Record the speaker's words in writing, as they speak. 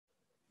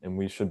And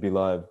we should be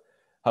live.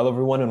 Hello,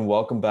 everyone, and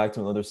welcome back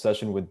to another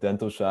session with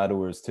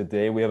DentalShadowers.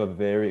 Today, we have a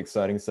very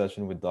exciting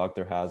session with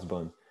Dr.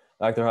 Hasbun.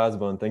 Dr.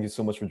 Hasbun, thank you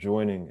so much for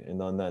joining.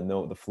 And on that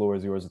note, the floor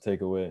is yours to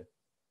take away.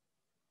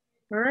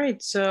 All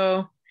right.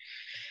 So,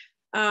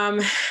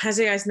 as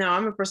you guys know,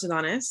 I'm a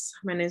prosthodontist.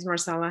 My name is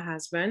Marcella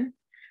Hasbun.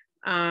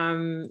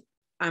 I'm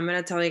going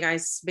to tell you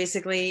guys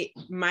basically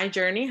my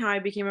journey, how I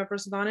became a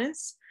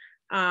prosthodontist,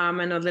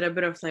 and a little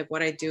bit of like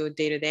what I do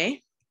day to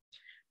day.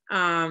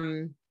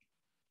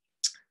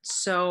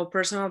 So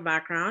personal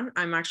background,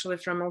 I'm actually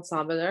from El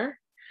Salvador,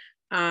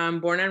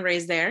 born and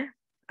raised there.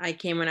 I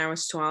came when I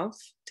was 12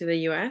 to the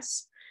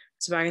US.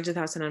 So back in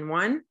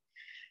 2001.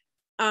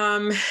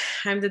 I'm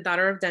the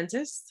daughter of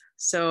dentists.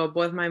 So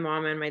both my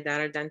mom and my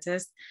dad are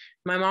dentists.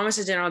 My mom is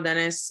a general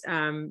dentist,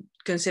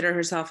 consider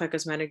herself a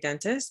cosmetic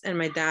dentist. And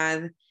my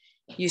dad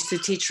used to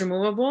teach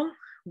removable,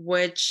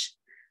 which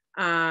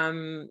I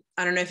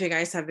don't know if you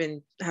guys have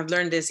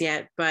learned this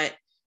yet, but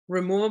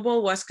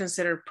removable was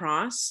considered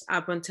pros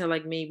up until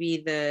like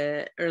maybe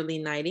the early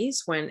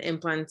 90s when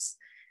implants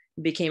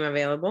became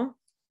available.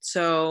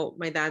 So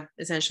my dad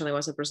essentially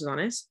was a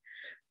prosthodontist.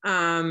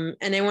 And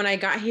then when I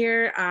got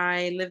here,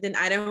 I lived in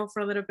Idaho for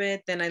a little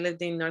bit. Then I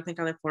lived in Northern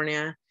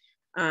California.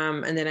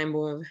 And then I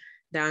moved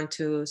down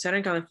to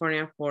Southern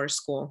California for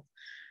school.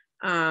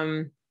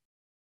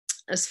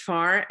 As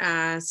far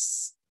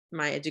as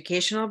my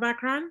educational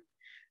background,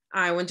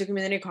 I went to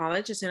community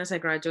college as soon as I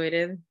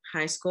graduated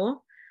high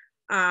school.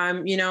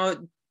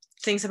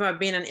 Things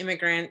about being an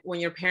immigrant when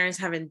your parents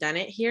haven't done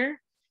it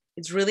here,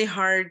 it's really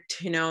hard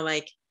to know,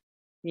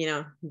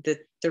 the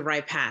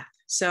right path.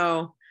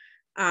 So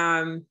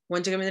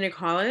went to community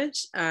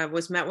college,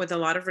 was met with a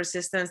lot of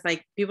resistance.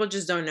 Like people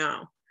just don't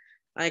know.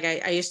 Like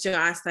I used to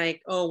ask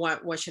like, oh,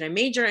 what should I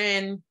major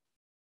in?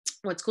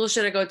 What school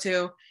should I go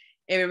to?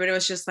 Everybody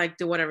was just like,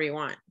 do whatever you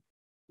want.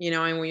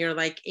 And when you're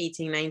like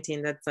 18,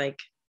 19, that's like,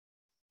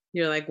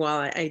 you're like, well,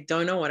 I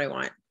don't know what I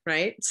want.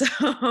 Right. So,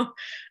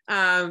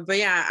 but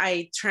yeah,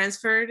 I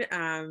transferred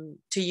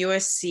to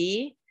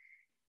USC.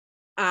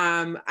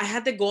 I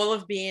had the goal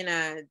of being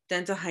a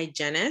dental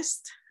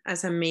hygienist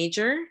as a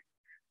major.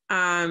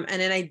 And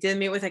then I did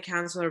meet with a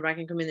counselor back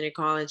in community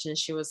college, and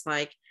she was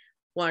like,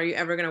 well, are you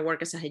ever going to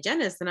work as a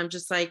hygienist? And I'm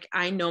just like,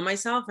 I know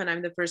myself, and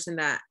I'm the person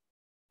that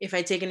if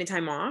I take any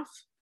time off,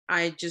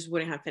 I just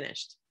wouldn't have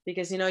finished.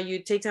 Because,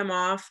 you take time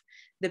off,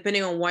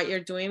 depending on what you're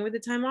doing with the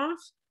time off.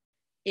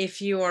 If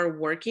you are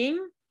working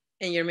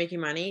and you're making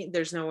money,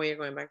 there's no way you're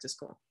going back to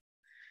school.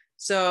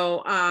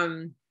 So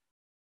I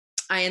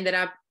ended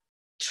up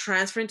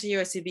transferring to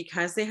USC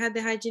because they had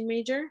the hygiene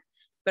major,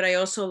 but I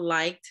also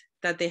liked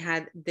that they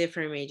had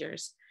different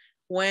majors.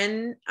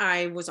 When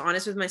I was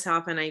honest with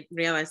myself and I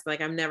realized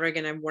like I'm never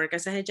going to work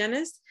as a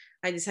hygienist,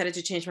 I decided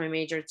to change my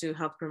major to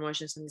health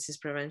promotions and disease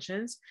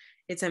preventions.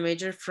 It's a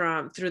major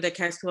through the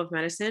Keck School of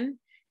Medicine,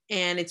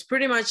 and it's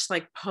pretty much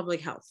like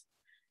public health.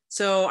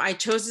 So I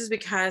chose this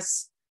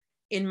because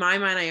in my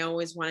mind, I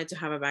always wanted to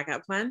have a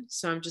backup plan.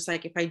 So I'm just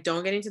like, if I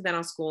don't get into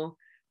dental school,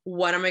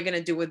 what am I going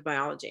to do with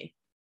biology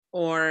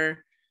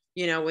or,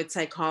 with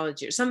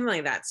psychology or something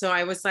like that? So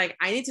I was like,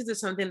 I need to do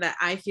something that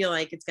I feel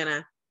like it's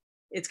going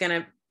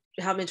to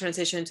help me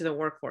transition into the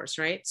workforce.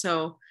 Right.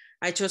 So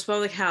I chose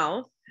public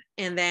health.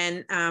 And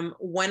then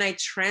when I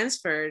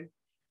transferred,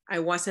 I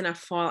wasn't a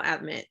fall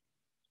admit,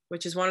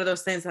 which is one of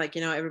those things like,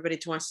 everybody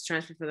wants to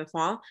transfer for the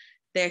fall.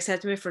 They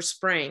accepted me for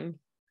spring.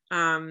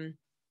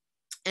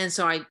 And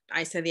so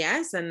I said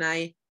yes, and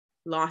I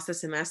lost a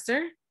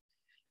semester.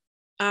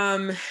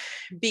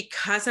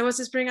 Because I was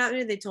a spring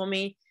admit, they told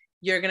me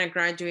you're going to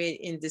graduate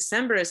in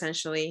December,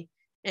 essentially.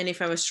 And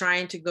if I was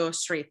trying to go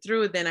straight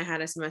through, then I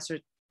had a semester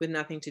with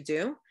nothing to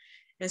do.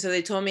 And so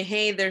they told me,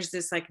 hey, there's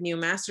this like new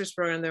master's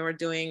program that we're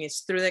doing.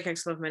 It's through the Keck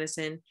School of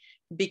Medicine.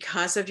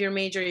 Because of your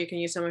major, you can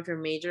use some of your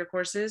major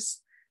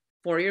courses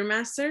for your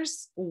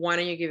master's. Why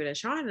don't you give it a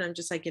shot? And I'm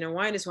just like, you know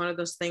what? It's one of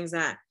those things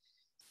that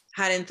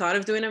hadn't thought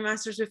of doing a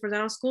master's before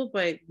dental school,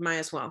 but might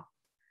as well.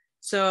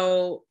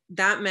 So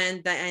that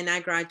meant that, and I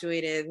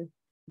graduated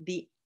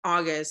the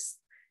August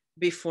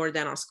before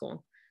dental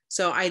school.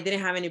 So I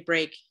didn't have any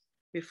break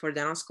before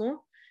dental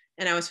school,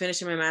 and I was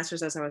finishing my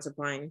master's as I was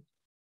applying.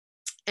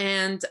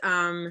 And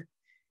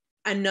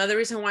another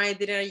reason why I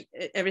did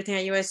everything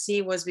at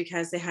USC was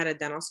because they had a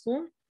dental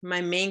school. My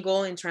main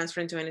goal in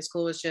transferring to any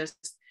school was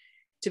just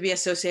to be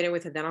associated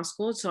with a dental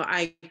school. So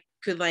I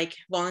could like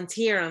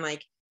volunteer and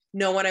like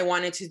know what I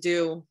wanted to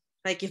do,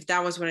 like if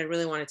that was what I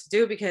really wanted to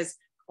do, because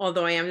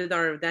although I am the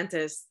daughter of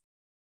dentists,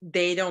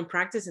 they don't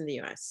practice in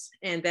the US,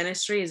 and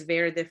dentistry is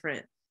very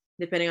different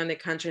depending on the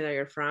country that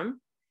you're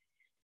from.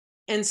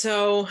 And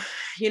so,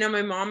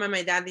 my mom and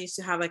my dad, they used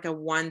to have like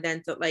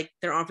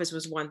their office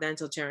was one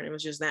dental chair, and it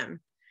was just them.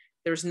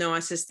 There was no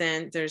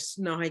assistant, there's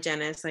no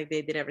hygienist, like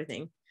they did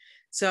everything.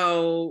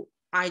 So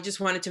I just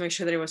wanted to make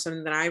sure that it was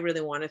something that I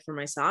really wanted for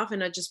myself, and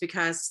not just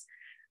because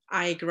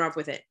I grew up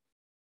with it.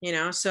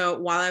 So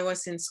while I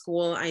was in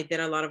school, I did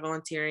a lot of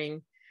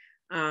volunteering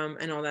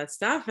and all that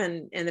stuff,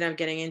 and ended up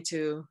getting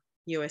into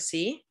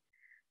USC.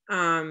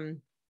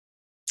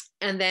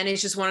 And then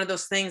it's just one of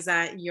those things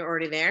that you're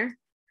already there.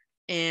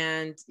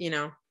 And,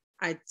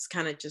 I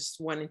kind of just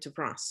went into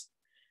pros.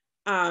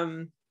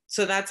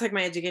 So that's like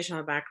my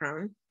educational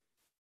background.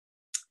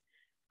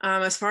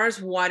 As far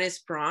as what is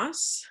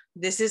pros,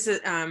 this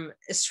is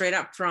straight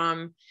up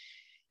from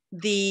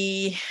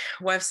the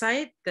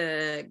website.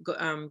 The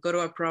Go to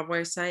a Pro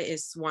website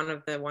is one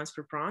of the ones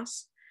for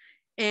pros.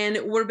 And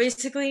we're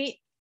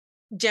basically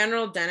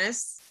general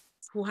dentists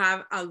who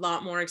have a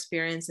lot more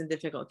experience in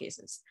difficult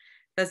cases.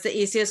 That's the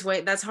easiest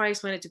way. That's how I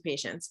explain it to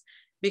patients,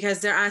 because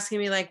they're asking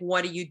me like,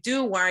 what do you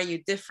do? Why are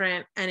you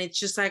different? And it's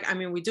just like,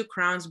 we do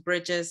crowns,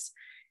 bridges,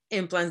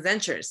 implants,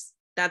 dentures.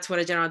 That's what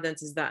a general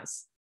dentist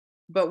does.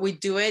 But we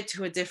do it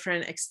to a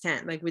different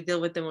extent. Like we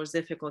deal with the most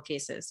difficult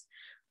cases.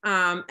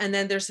 And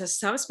then there's a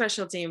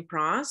subspecialty in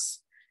pros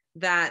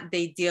that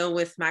they deal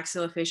with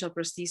maxillofacial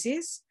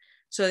prostheses.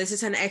 So this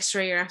is an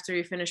extra year after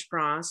you finish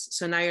pros.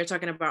 So now you're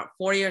talking about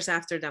 4 years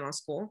after dental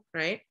school,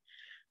 right?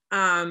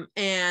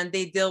 And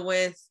they deal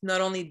with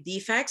not only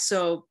defects,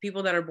 so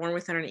people that are born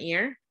without an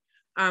ear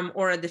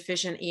or a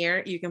deficient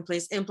ear, you can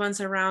place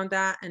implants around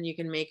that and you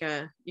can make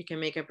a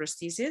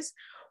prosthesis,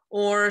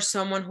 or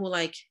someone who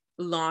like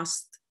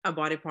lost a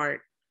body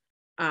part,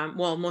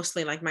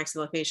 mostly like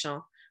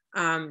maxillofacial,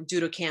 due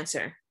to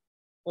cancer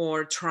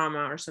or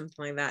trauma or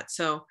something like that.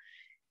 So,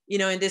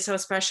 in this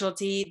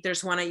subspecialty,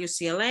 there's one at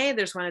UCLA,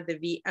 there's one at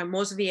the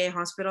most VA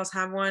hospitals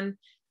have one.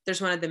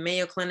 There's one at the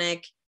Mayo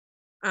Clinic.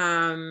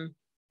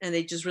 And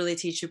they just really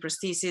teach you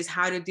prosthesis,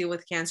 how to deal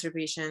with cancer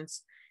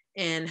patients,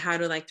 and how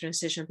to like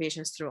transition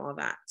patients through all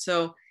that.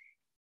 So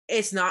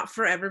it's not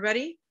for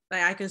everybody.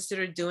 Like I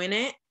consider doing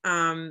it.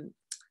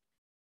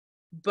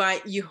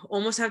 But you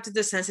almost have to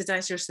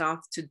desensitize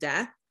yourself to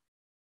death,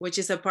 which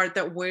is a part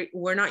that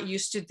we're not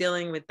used to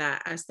dealing with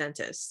that as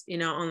dentists,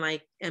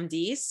 unlike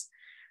MDs.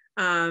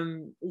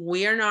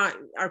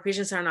 Our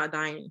patients are not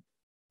dying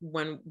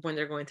when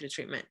they're going through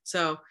treatment.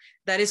 So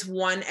that is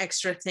one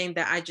extra thing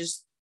that I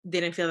just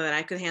didn't feel that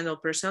I could handle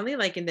personally,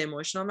 like in the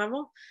emotional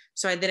level.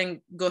 So I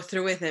didn't go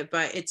through with it,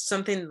 but it's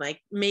something like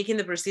making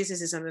the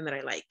prosthesis is something that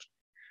I like,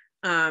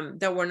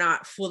 that we're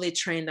not fully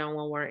trained on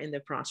when we're in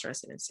the pros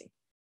residency.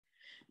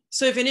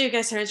 So if any of you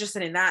guys are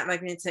interested in that,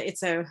 like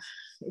the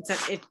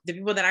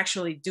people that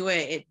actually do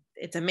it,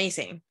 it's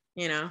amazing,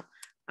 and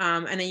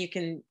then you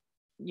can,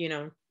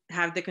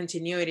 have the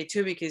continuity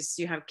too, because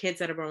you have kids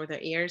that are born with their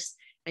ears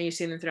and you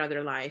see them throughout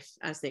their life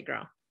as they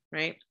grow,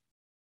 right?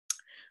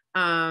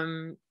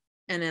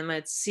 And then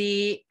let's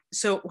see.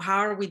 So how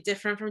are we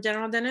different from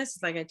general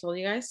dentists? Like I told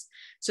you guys.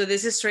 So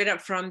this is straight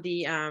up from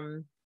the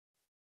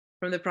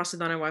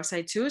Prosthodontist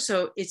website too.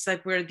 So it's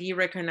like we're the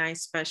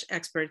recognized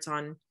experts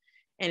on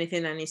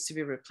anything that needs to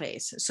be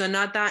replaced. So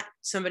not that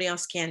somebody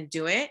else can't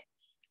do it,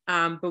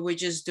 but we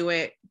just do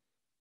it,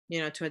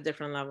 to a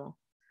different level.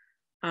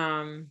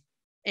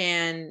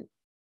 And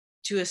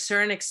to a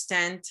certain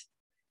extent,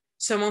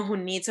 someone who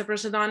needs a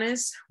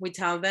prosthodontist, we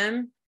tell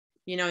them,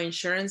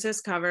 insurances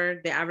cover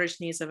the average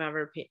needs of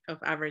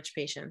average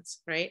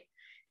patients, right?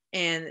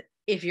 And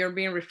if you're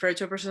being referred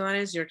to a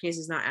prosthodontist, your case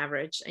is not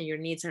average and your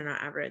needs are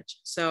not average.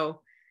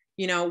 So,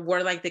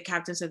 we're like the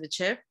captains of the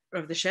ship,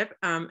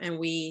 and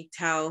we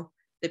tell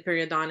the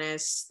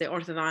periodontist, the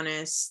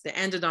orthodontist, the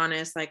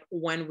endodontist, like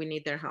when we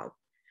need their help.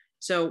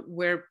 So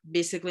we're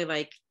basically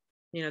like,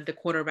 the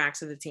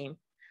quarterbacks of the team.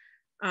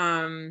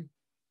 And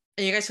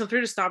you guys feel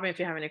free to stop me if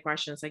you have any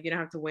questions. Like you don't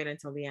have to wait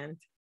until the end.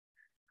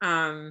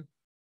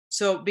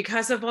 So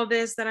because of all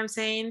this that I'm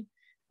saying,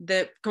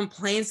 the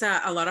complaints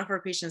that a lot of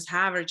our patients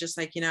have are just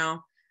like, I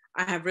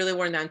have really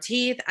worn down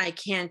teeth. I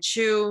can't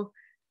chew.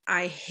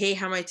 I hate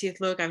how my teeth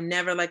look. I've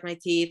never liked my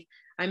teeth.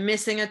 I'm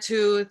missing a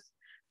tooth.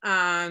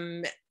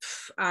 I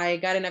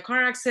got in a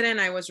car accident.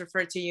 I was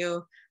referred to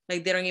you.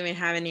 Like they don't even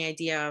have any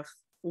idea of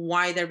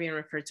why they're being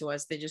referred to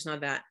us. They just know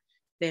that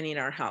they need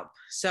our help.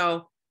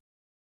 So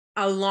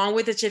along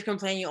with the chief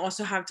complaint, you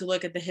also have to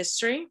look at the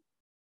history.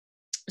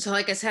 So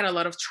like I said, a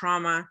lot of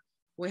trauma.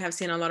 We have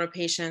seen a lot of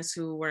patients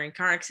who were in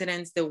car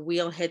accidents. The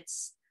wheel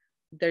hits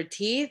their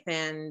teeth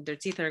and their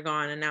teeth are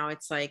gone. And now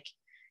it's like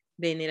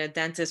they need a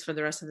dentist for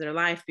the rest of their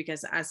life,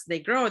 because as they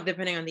grow,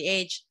 depending on the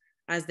age,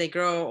 as they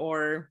grow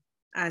or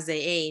as they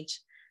age,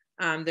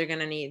 they're going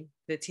to need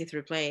the teeth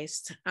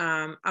replaced.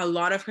 A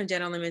lot of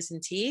congenital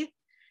missing teeth,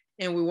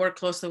 and we work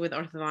closely with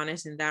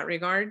orthodontists in that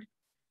regard.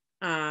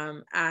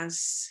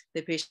 As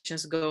the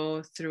patients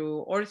go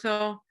through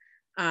ortho,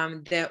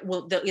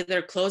 they'll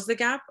either close the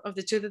gap of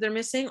the tooth that they're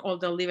missing, or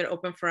they'll leave it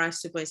open for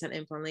us to place an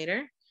implant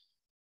later.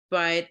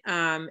 But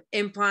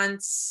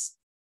implants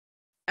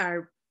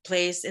are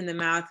placed in the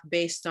mouth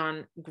based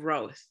on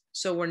growth.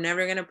 So we're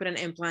never going to put an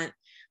implant,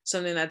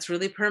 something that's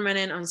really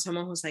permanent, on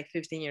someone who's like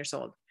 15 years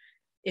old.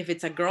 If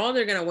it's a girl,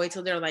 they're going to wait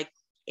till they're like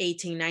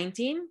 18,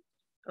 19.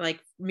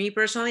 Like me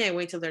personally, I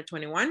wait till they're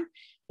 21.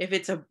 If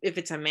it's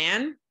a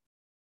man,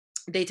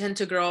 they tend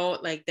to grow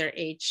like their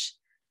age.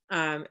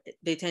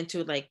 They tend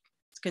to like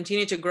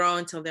continue to grow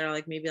until they're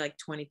like maybe like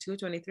 22,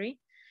 23.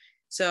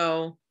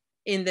 So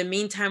in the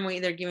meantime, we're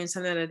either giving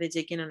something that they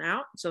take in and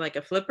out, so like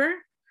a flipper,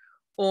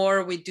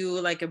 or we do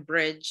like a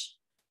bridge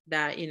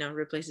that, you know,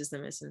 replaces the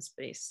missing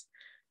space.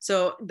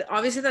 So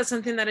obviously that's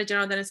something that a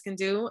general dentist can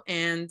do.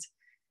 And,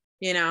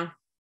 you know,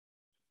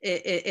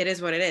 it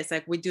is what it is.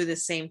 Like we do the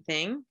same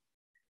thing.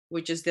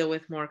 We just deal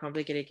with more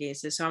complicated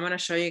cases. So I'm going to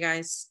show you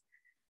guys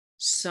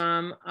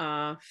some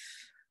of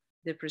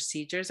the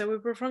procedures that we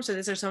perform. So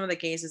these are some of the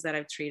cases that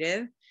I've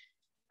treated,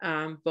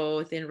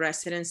 both in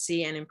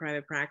residency and in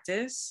private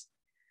practice.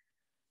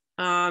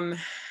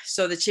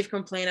 So the chief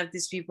complaint of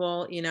these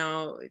people, you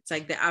know, it's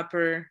like the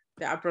upper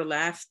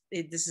left.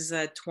 This is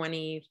a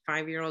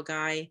 25-year-old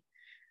guy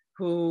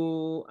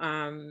who,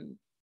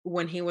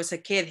 when he was a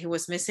kid, he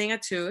was missing a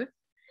tooth,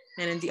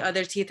 and then the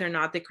other teeth are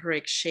not the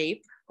correct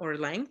shape or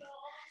length.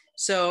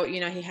 So, you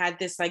know, he had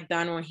this like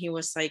done when he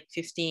was like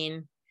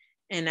 15,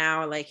 and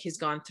now like he's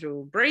gone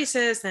through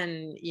braces,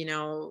 and, you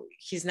know,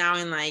 he's now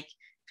in like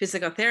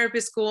physical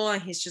therapy school,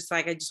 and he's just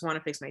like, I just want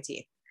to fix my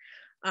teeth.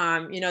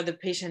 You know, the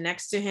patient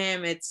next to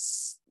him,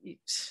 it's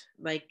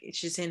like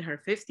she's in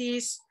her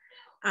 50s,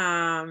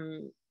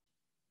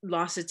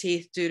 lost a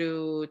teeth due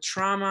to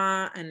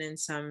trauma and then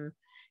some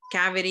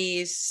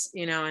cavities,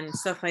 you know, and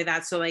stuff like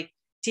that. So like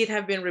teeth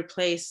have been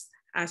replaced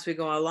as we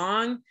go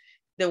along.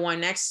 The one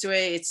next to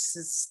it, it's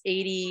this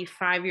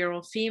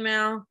 85-year-old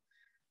female.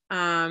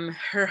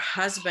 Her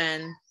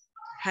husband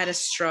had a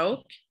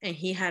stroke and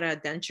he had a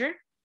denture.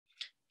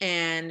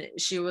 And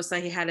she was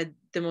like, he had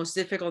the most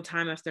difficult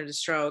time after the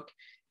stroke.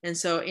 And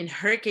so in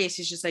her case,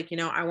 she's just like, you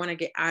know, I want to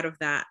get out of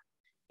that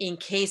in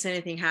case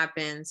anything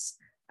happens.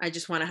 I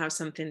just want to have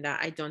something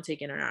that I don't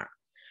take in or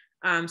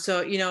out.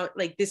 So, you know,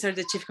 like these are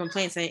the chief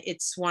complaints.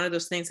 It's one of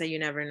those things that you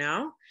never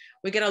know.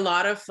 We get a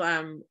lot of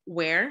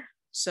wear.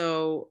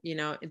 So, you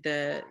know,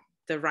 the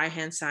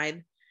right-hand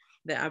side,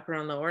 the upper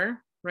and lower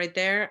right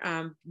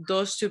there.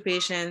 Those two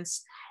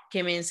patients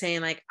came in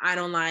saying like, I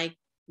don't like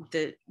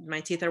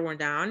my teeth are worn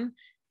down.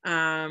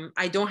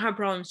 I don't have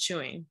problems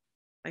chewing.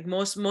 Like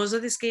most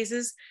of these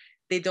cases,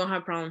 they don't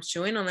have problems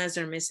chewing unless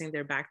they're missing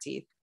their back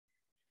teeth.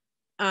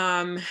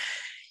 Let's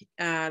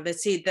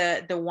see,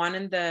 the one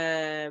in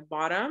the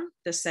bottom,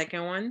 the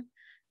second one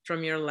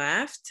from your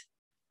left,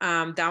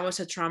 that was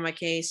a trauma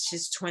case.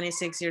 She's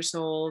 26 years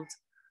old,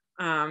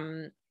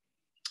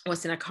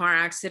 was in a car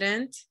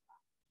accident.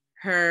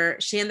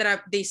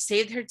 They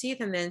saved her teeth,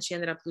 and then she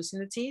ended up losing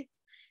the teeth.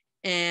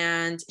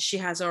 And she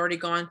has already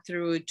gone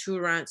through 2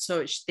 rounds.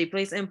 So they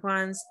placed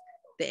implants,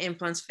 the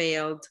implants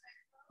failed.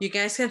 You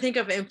guys can think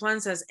of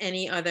implants as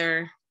any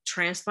other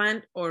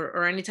transplant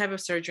or any type of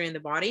surgery in the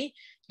body.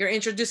 You're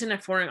introducing a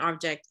foreign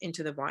object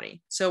into the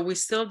body. So we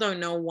still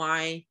don't know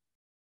why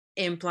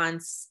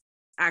implants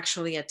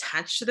actually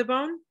attach to the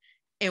bone.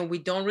 And we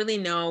don't really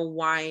know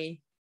why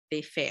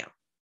they fail,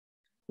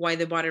 why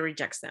the body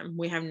rejects them.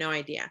 We have no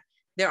idea.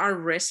 There are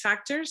risk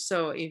factors.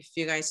 So if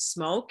you guys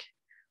smoke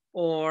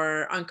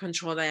or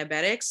uncontrolled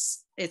diabetics,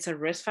 it's a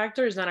risk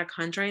factor. It's not a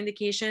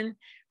contraindication.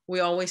 We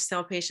always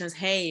tell patients,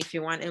 hey, if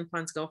you want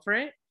implants, go for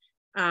it.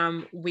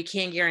 We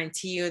can't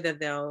guarantee you that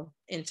they'll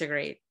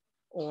integrate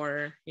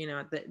or, you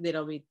know, that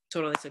it'll be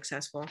totally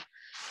successful.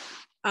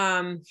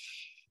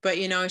 But,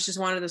 you know, it's just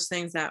one of those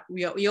things that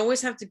we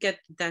always have to get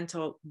the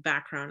dental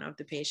background of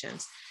the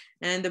patients.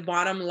 And the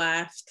bottom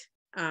left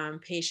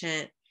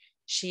patient,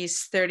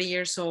 she's 30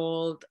 years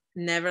old,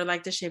 never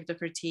liked the shape of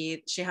her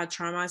teeth. She had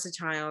trauma as a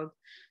child.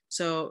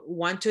 So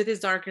one tooth is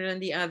darker than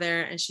the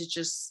other. And she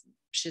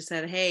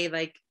said, hey,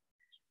 like,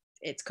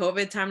 it's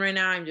COVID time right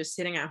now. I'm just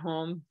sitting at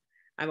home.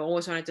 I've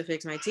always wanted to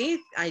fix my teeth.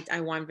 I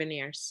want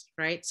veneers,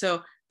 right?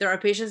 So there are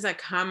patients that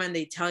come and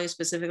they tell you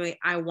specifically,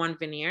 I want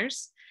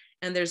veneers.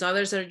 And there's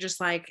others that are just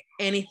like,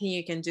 anything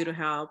you can do to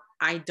help.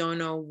 I don't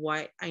know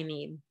what I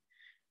need.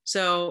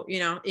 So, you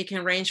know, it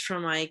can range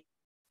from like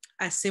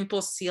a simple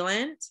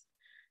sealant.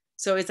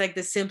 So it's like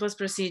the simplest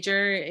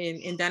procedure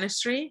in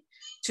dentistry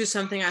to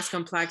something as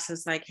complex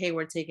as like, hey,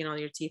 we're taking all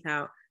your teeth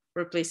out,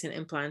 replacing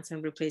implants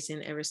and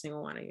replacing every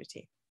single one of your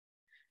teeth.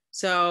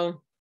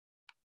 So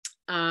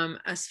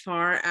as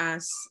far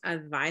as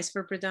advice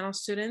for pre-dental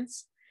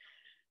students,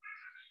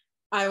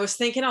 I was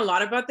thinking a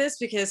lot about this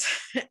because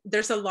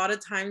there's a lot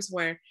of times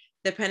where,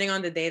 depending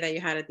on the day that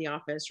you had at the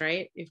office,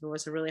 right? If it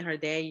was a really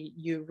hard day,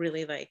 you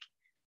really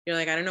you're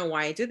like, I don't know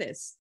why I do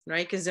this,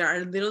 right? Because there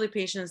are literally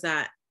patients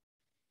that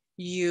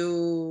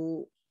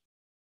it's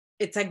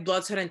like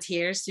blood, sweat, and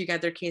tears. You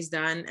got their case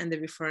done and the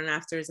before and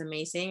after is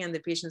amazing. And the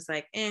patient's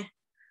like,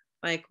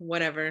 like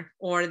whatever.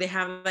 Or they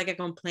have like a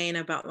complaint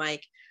about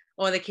like,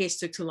 oh, the case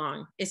took too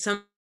long. It's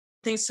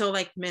something so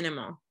like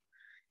minimal.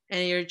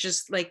 And you're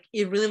just like,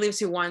 it really leaves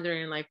you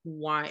wondering like,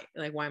 why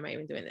am I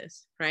even doing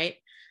this, right?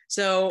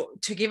 So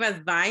to give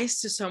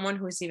advice to someone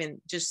who's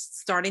even just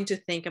starting to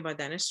think about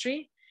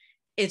dentistry,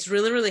 it's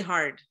really, really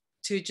hard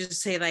to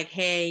just say like,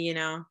 hey, you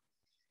know,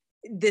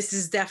 this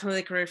is definitely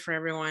a career for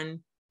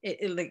everyone.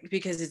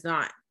 Because it's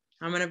not.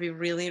 I'm going to be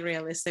really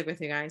realistic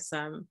with you guys.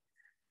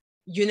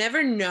 You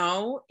never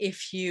know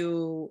if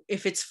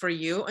it's for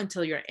you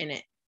until you're in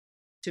it,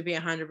 to be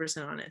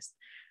 100% honest.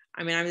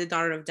 I mean, I'm the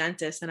daughter of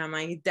dentists and I'm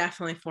like,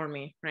 definitely for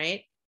me,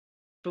 right?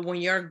 But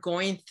when you're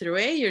going through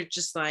it, you're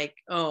just like,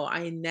 oh,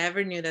 I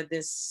never knew that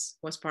this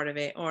was part of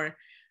it. Or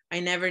I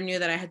never knew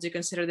that I had to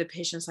consider the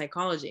patient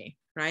psychology,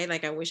 right?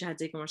 Like I wish I had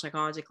taken more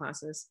psychology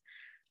classes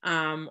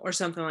or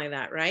something like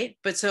that, right?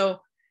 But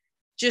so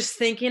just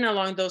thinking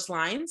along those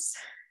lines,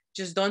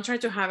 just don't try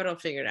to have it all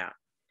figured out.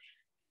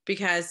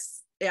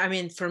 Because I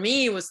mean, for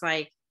me, it was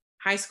like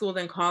high school,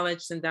 then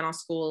college, then dental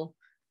school,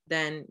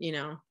 then, you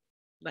know,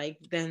 like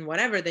then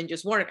whatever, then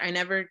just work. I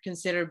never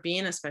considered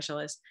being a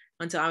specialist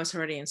until I was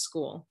already in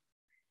school.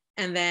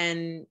 And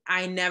then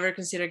I never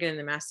considered getting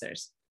the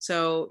master's.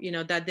 So, you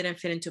know, that didn't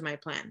fit into my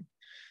plan.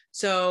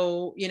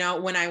 So, you know,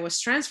 when I was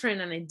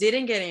transferring and I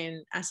didn't get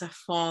in as a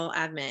fall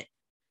admit,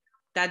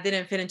 that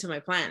didn't fit into my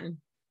plan.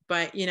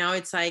 But, you know,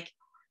 it's like,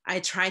 I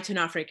tried to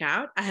not freak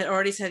out. I had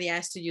already said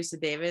yes to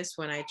UC Davis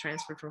when I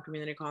transferred from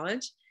community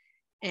college.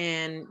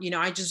 And, you know,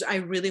 I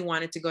really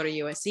wanted to go to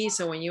USC.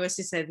 So when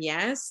USC said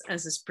yes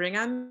as a spring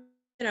admit,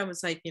 I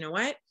was like, you know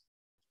what,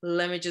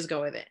 let me just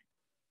go with it.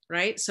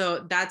 Right.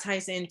 So that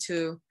ties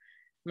into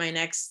my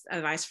next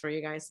advice for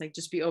you guys. Like,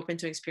 just be open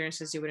to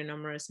experiences you wouldn't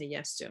normally say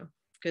yes to.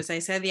 Because I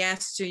said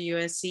yes to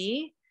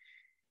USC,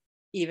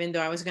 even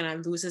though I was going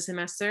to lose a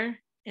semester.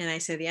 And I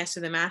said yes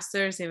to the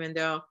master's, even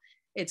though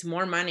it's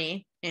more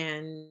money.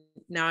 And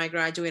now I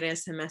graduated a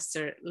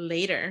semester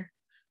later,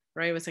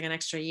 right? It was like an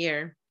extra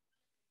year.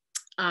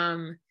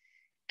 And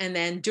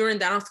then during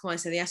dental school, I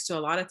said yes to a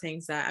lot of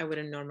things that I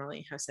wouldn't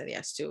normally have said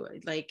yes to,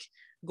 like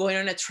going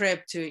on a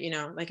trip to, you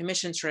know, like a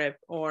mission trip,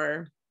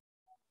 or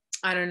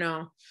I don't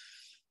know,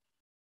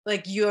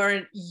 like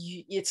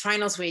it's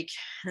finals week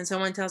and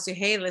someone tells you,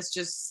 hey, let's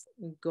just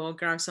go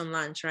grab some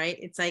lunch, right?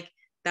 It's like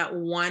that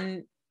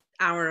 1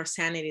 hour of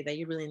sanity that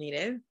you really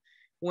needed,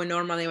 when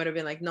normally I would have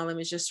been like, no, let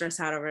me just stress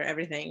out over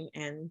everything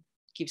and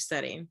keep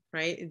studying,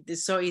 right?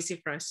 It's so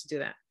easy for us to do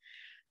that.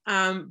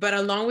 But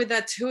along with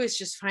that too, it's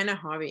just find a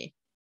hobby.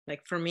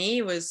 Like for me,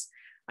 it was,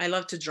 I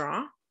love to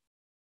draw.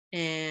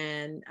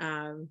 And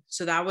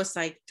so that was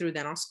like through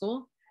dental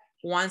school.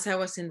 Once I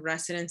was in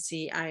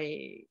residency,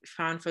 I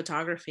found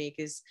photography,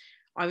 because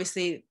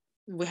obviously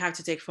we have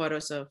to take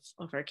photos of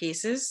our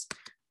cases.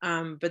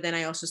 But then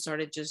I also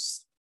started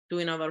just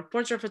doing a lot of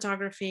portrait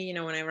photography. You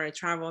know, whenever I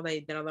traveled, I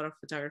did a lot of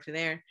photography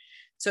there.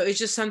 So it's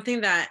just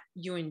something that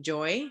you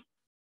enjoy,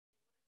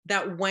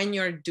 that when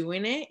you're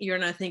doing it, you're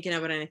not thinking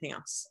about anything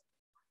else,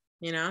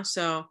 you know?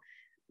 So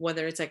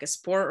whether it's like a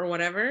sport or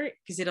whatever,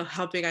 because it'll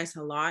help you guys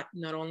a lot,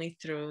 not only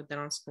through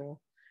dental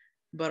school,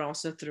 but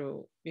also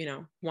through, you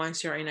know,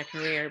 once you're in a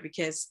career.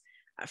 Because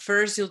at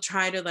first you'll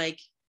try to like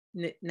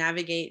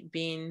navigate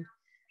being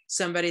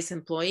somebody's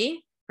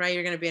employee, right?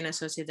 You're going to be an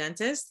associate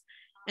dentist.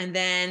 And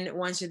then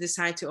once you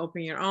decide to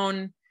open your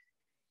own,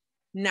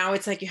 now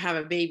it's like you have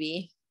a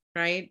baby,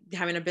 right?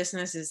 Having a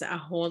business is a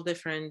whole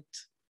different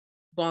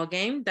ball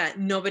game that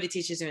nobody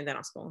teaches you in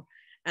dental school.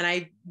 And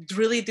I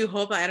really do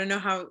hope, I don't know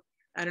how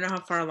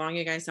far along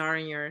you guys are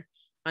in your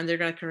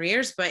undergrad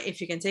careers, but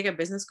if you can take a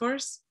business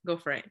course, go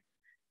for it,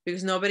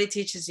 because nobody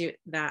teaches you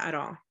that at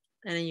all.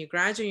 And then you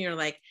graduate and you're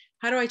like,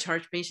 how do I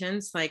charge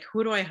patients? Like,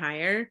 who do I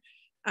hire?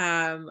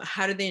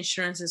 How do the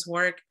insurances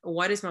work?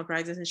 What is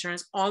malpractice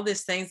insurance? All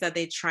these things that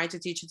they try to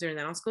teach you during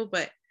dental school,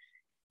 but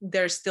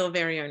they're still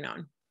very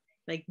unknown.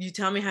 Like, you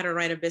tell me how to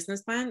write a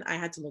business plan, I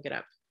had to look it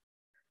up.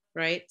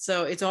 Right.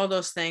 So it's all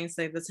those things.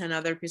 Like, that's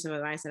another piece of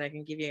advice that I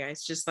can give you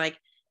guys. Just like,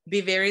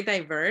 be very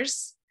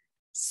diverse,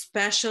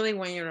 especially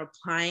when you're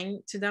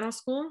applying to dental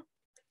school.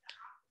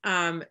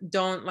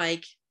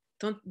 It's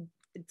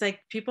like,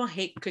 people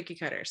hate cookie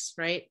cutters,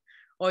 right?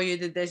 Or you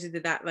did this, you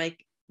did that.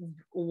 Like,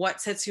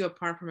 what sets you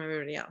apart from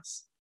everybody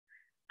else?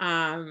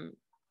 And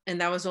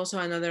that was also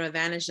another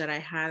advantage that I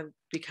had,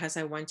 because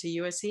I went to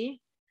USC.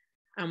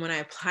 And when I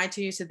applied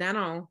to UC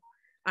Dental,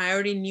 I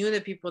already knew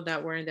the people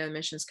that were in the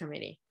admissions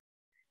committee.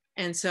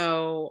 And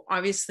so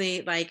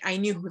obviously, like, I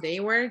knew who they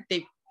were.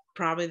 They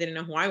probably didn't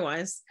know who I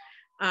was.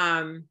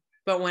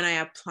 But when I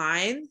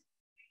applied,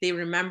 they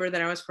remember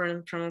that I was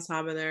from El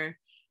Salvador.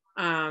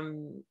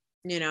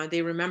 You know,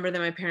 they remember that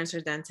my parents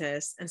are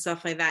dentists and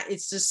stuff like that.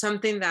 It's just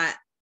something that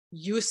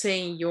you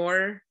say in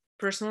your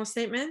personal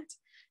statement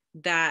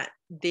that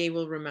they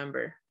will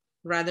remember,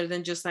 rather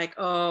than just like,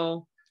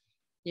 oh,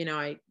 you know,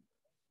 I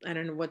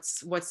don't know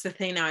what's the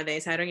thing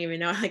nowadays. I don't even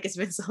know. Like, it's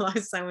been so long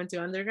since I went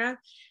to undergrad,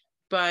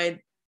 but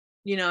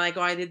you know, like,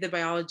 oh, I did the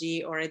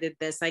biology, or I did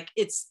this. Like,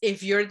 it's,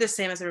 if you're the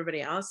same as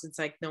everybody else, it's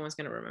like no one's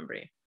going to remember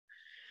you.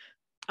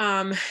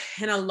 And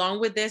along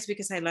with this,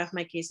 because I left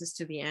my cases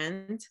to the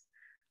end,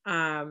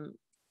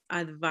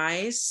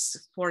 advice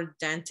for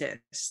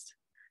dentists,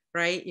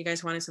 right? You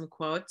guys wanted some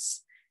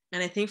quotes.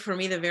 And I think for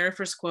me, the very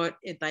first quote,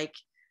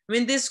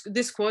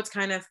 this quote's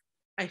kind of,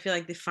 I feel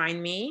like,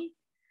 define me.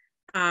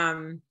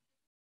 But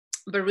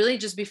really,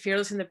 just be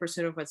fearless in the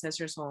pursuit of what sets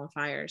your soul on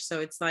fire.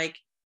 So it's like,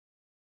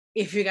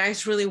 if you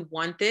guys really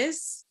want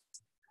this,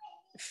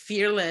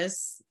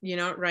 fearless, you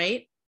know,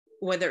 right?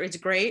 Whether it's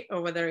great or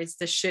whether it's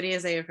the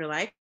shittiest day of your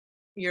life,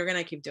 you're going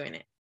to keep doing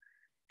it.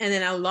 And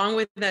then along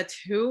with that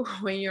too,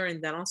 when you're in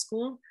dental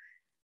school,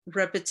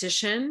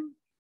 repetition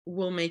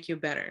will make you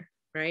better,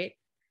 right?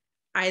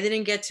 I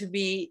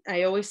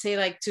always say,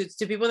 like,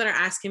 to people that are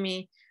asking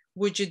me,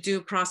 would you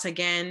do pros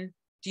again?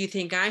 Do you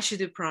think I should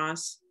do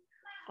pros?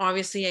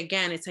 Obviously,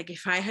 again, it's like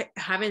if I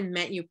haven't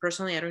met you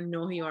personally, I don't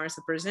know who you are as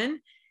a person.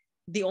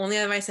 The only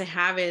advice I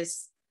have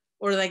is,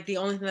 or like the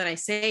only thing that I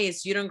say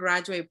is, you don't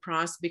graduate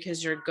pros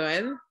because you're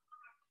good.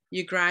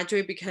 You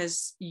graduate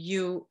because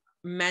you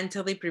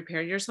mentally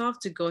prepared yourself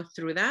to go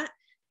through that.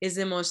 Is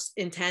the most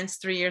intense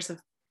 3 years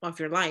of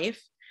your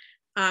life.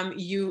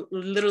 You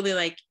literally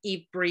like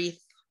eat, breathe,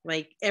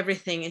 like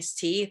everything is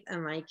teeth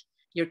and like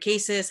your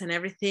cases and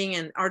everything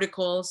and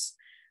articles.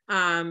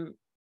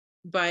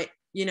 But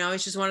you know,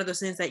 it's just one of those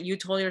things that you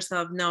told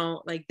yourself,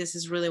 no, like this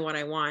is really what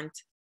I want.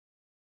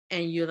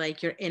 And you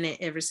like, you're in it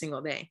every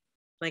single day.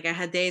 Like I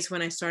had days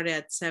when I started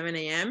at 7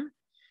 a.m.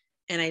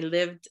 and I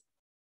lived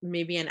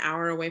maybe an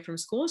hour away from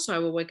school. So I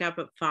would wake up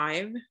at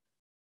 5,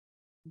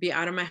 be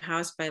out of my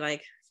house by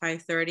like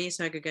 5:30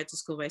 so I could get to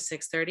school by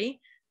 6:30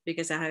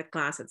 because I had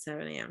class at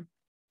 7 a.m.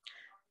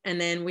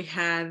 And then we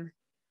had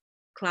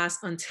class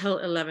until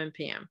 11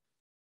 p.m.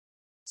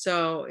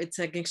 So it's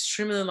like an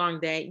extremely long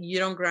day. You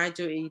don't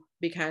graduate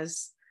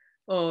because,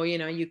 oh, you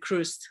know, you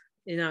cruised.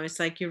 You know, it's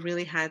like you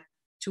really had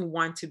to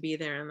want to be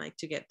there and like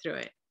to get through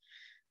it.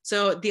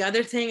 So the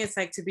other thing is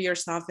like to be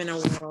yourself in a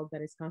world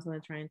that is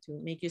constantly trying to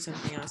make you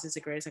something else is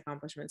the greatest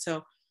accomplishment.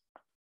 So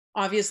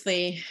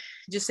obviously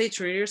just stay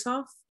true to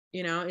yourself.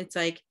 You know, it's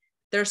like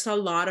there's a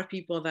lot of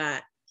people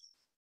that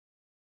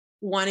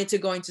wanted to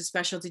go into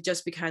specialty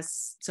just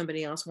because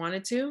somebody else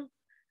wanted to.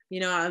 You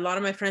know, a lot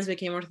of my friends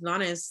became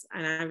orthodontists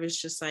and I was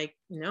just like,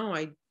 no,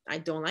 I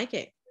don't like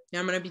it. You know,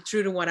 I'm going to be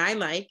true to what I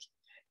like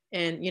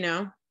and, you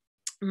know,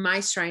 my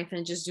strength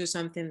and just do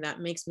something that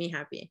makes me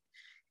happy.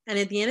 And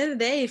at the end of the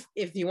day,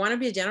 if you want to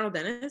be a general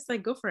dentist,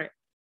 like go for it.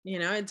 You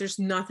know, there's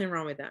nothing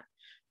wrong with that.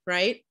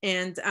 Right.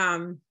 And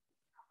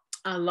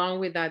along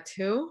with that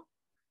too,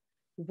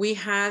 we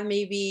had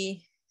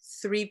maybe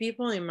 3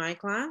 people in my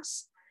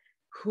class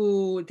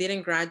who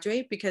didn't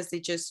graduate because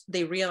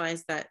they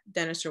realized that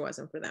dentistry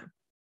wasn't for them,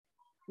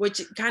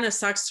 which kind of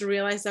sucks to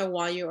realize that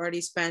while you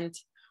already spent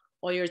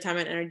all your time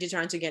and energy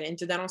trying to get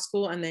into dental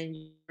school and then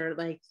you're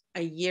like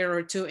a year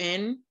or 2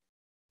 in.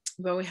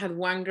 But we had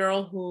one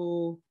girl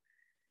who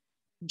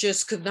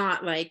just could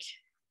not, like,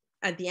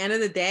 at the end of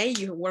the day,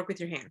 you work with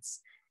your hands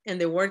and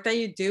the work that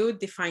you do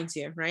defines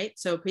you, right?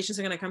 So patients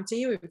are going to come to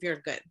you if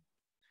you're good.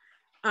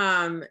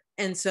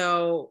 And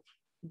so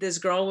this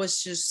girl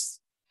was just,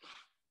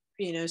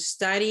 you know,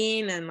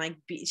 studying and like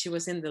she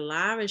was in the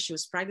lab and she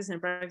was practicing.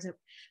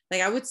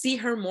 Like I would see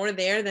her more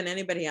there than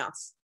anybody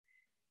else.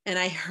 And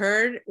I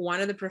heard one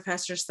of the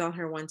professors tell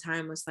her one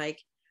time was like,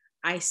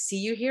 I see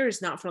you here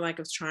is not for lack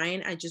of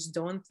trying. I just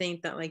don't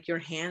think that like your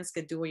hands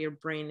could do what your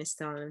brain is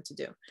telling them to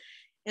do.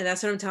 And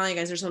that's what I'm telling you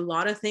guys. There's a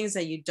lot of things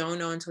that you don't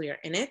know until you're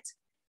in it.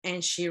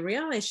 And she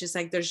realized she's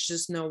like, there's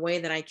just no way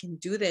that I can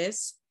do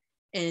this.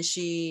 And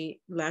she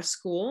left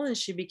school and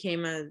she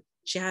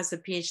has a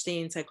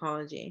PhD in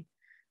psychology,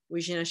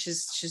 which, you know,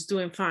 she's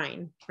doing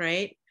fine,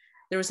 right?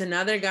 There was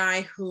another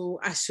guy who,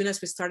 as soon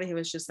as we started, he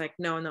was just like,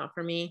 no, not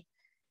for me.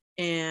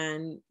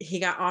 And he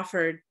got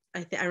offered,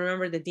 I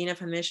remember the dean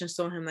of admissions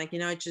told him, like, you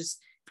know, just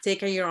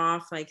take a year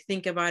off, like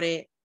think about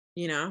it,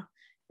 you know.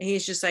 And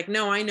he's just like,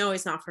 no, I know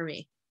it's not for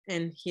me.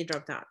 And he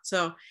dropped out.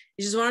 So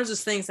it's just one of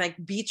those things, like,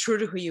 be true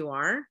to who you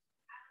are.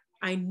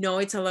 I know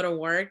it's a lot of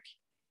work.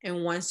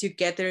 And once you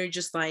get there, you're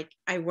just like,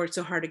 I worked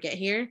so hard to get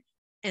here.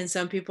 And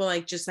some people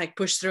like just like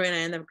push through and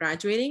end up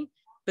graduating,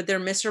 but they're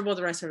miserable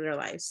the rest of their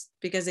lives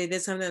because they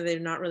did something that they're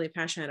not really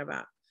passionate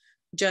about,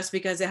 just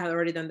because they had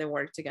already done the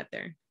work to get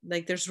there.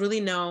 Like there's really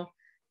no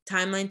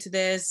timeline to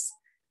this.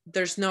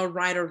 There's no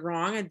right or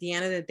wrong. At the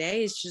end of the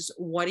day, it's just,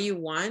 what do you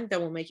want that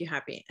will make you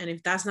happy? And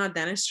if that's not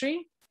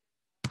dentistry,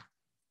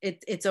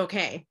 it's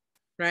okay,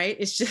 right?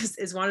 It's just,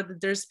 it's one of the,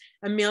 there's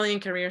a million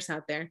careers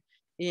out there.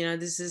 You know,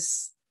 this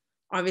is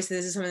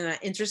something that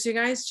interests you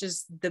guys.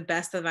 Just the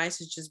best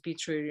advice is just be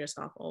true to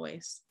yourself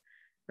always,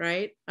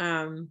 right?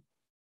 You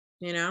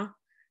know,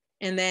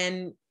 and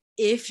then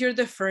if you're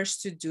the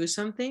first to do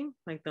something,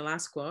 like the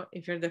last quote,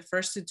 if you're the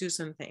first to do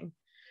something.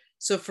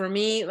 So for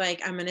me,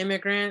 like, I'm an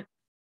immigrant,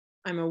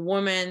 I'm a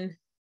woman.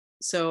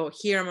 So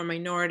here I'm a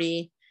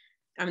minority.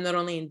 I'm not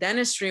only in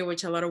dentistry,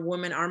 which a lot of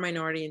women are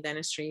minority in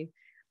dentistry.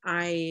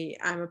 I'm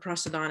a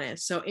prosthodontist.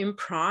 So in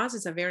pros,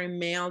 it's a very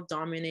male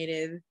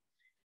dominated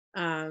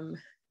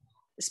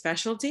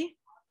specialty,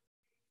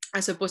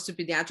 as opposed to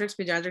pediatrics.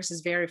 Pediatrics is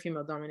very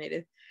female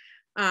dominated.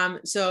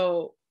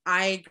 So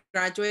I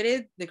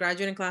graduated, the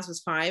graduating class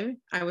was 5.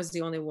 I was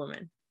the only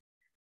woman.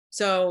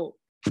 So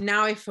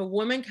now if a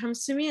woman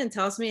comes to me and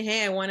tells me,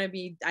 hey, I want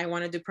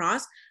to do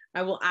pros,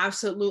 I will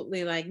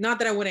absolutely, like, not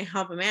that I wouldn't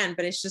help a man,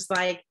 but it's just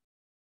like,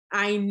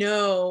 I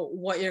know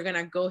what you're going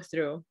to go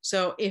through.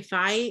 So if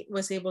I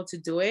was able to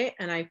do it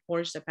and I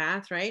forged a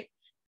path, right,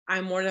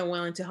 I'm more than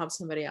willing to help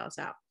somebody else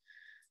out.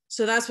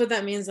 So that's what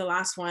that means. The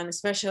last one,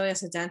 especially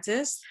as a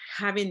dentist,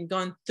 having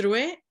gone through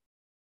it,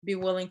 be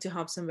willing to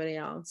help somebody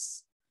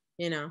else,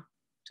 you know,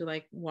 to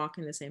like walk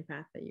in the same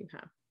path that you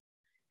have.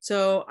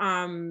 So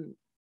I don't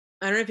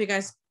know if you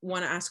guys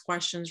want to ask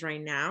questions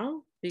right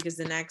now, because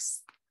the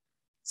next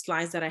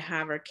slides that I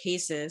have are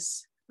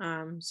cases.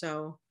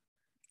 So,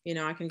 you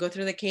know, I can go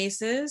through the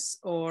cases,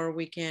 or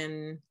we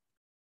can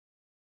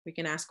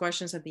ask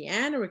questions at the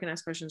end, or we can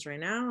ask questions right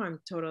now. I'm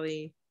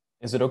totally.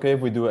 Is it okay if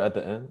we do it at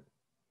the end?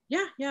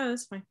 Yeah,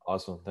 that's fine.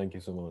 Awesome. Thank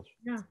you so much.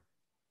 Yeah.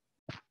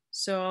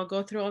 So I'll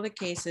go through all the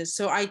cases.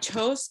 So I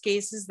chose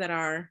cases that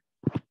are,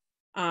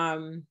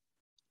 I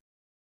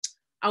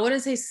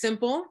wouldn't say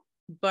simple,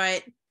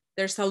 but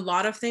there's a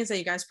lot of things that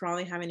you guys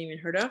probably haven't even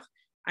heard of.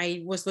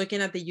 I was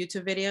looking at the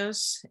YouTube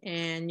videos,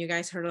 and you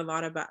guys heard a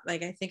lot about,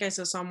 like, I think I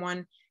saw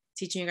someone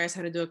teaching you guys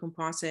how to do a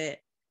composite.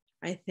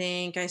 I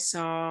think I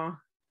saw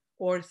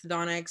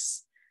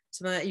orthodontics.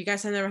 So that you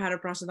guys have never had a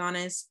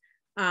prosthodontist,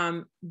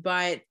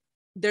 but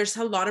there's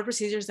a lot of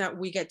procedures that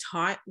we get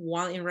taught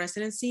while in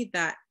residency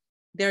that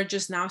they're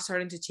just now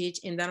starting to teach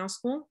in dental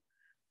school.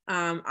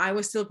 I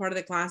was still part of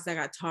the class that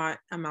got taught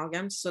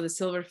amalgams, so the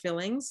silver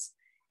fillings.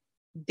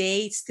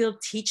 They still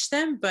teach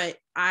them, but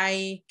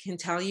I can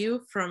tell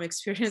you from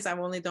experience, I've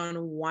only done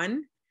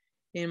one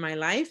in my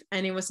life,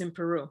 and it was in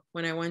Peru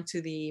when I went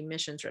to the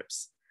mission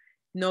trips.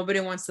 Nobody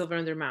wants silver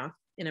in their mouth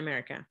in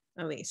America,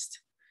 at least.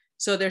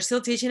 So they're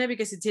still teaching it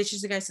because it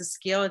teaches you guys a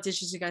skill, it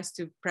teaches you guys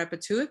to prep a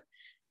tooth,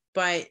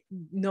 but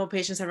no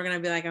patient's ever gonna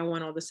be like, I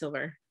want all the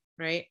silver,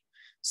 right?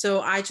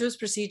 So I chose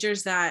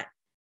procedures that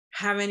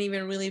haven't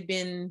even really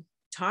been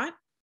taught.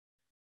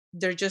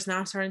 They're just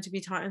now starting to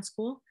be taught in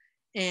school.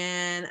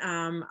 And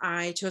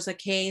I chose a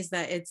case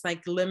that it's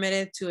like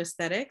limited to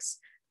aesthetics,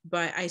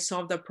 but I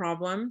solved the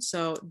problem.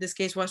 So this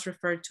case was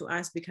referred to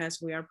us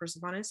because we are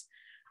prosthodontists.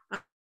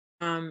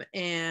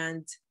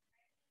 And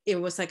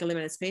it was like a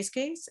limited space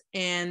case.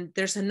 And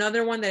there's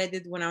another one that I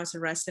did when I was a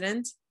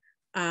resident.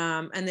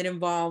 And it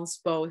involves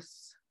both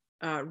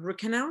root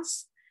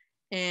canals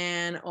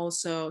and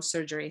also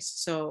surgeries.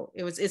 So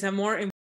it's a more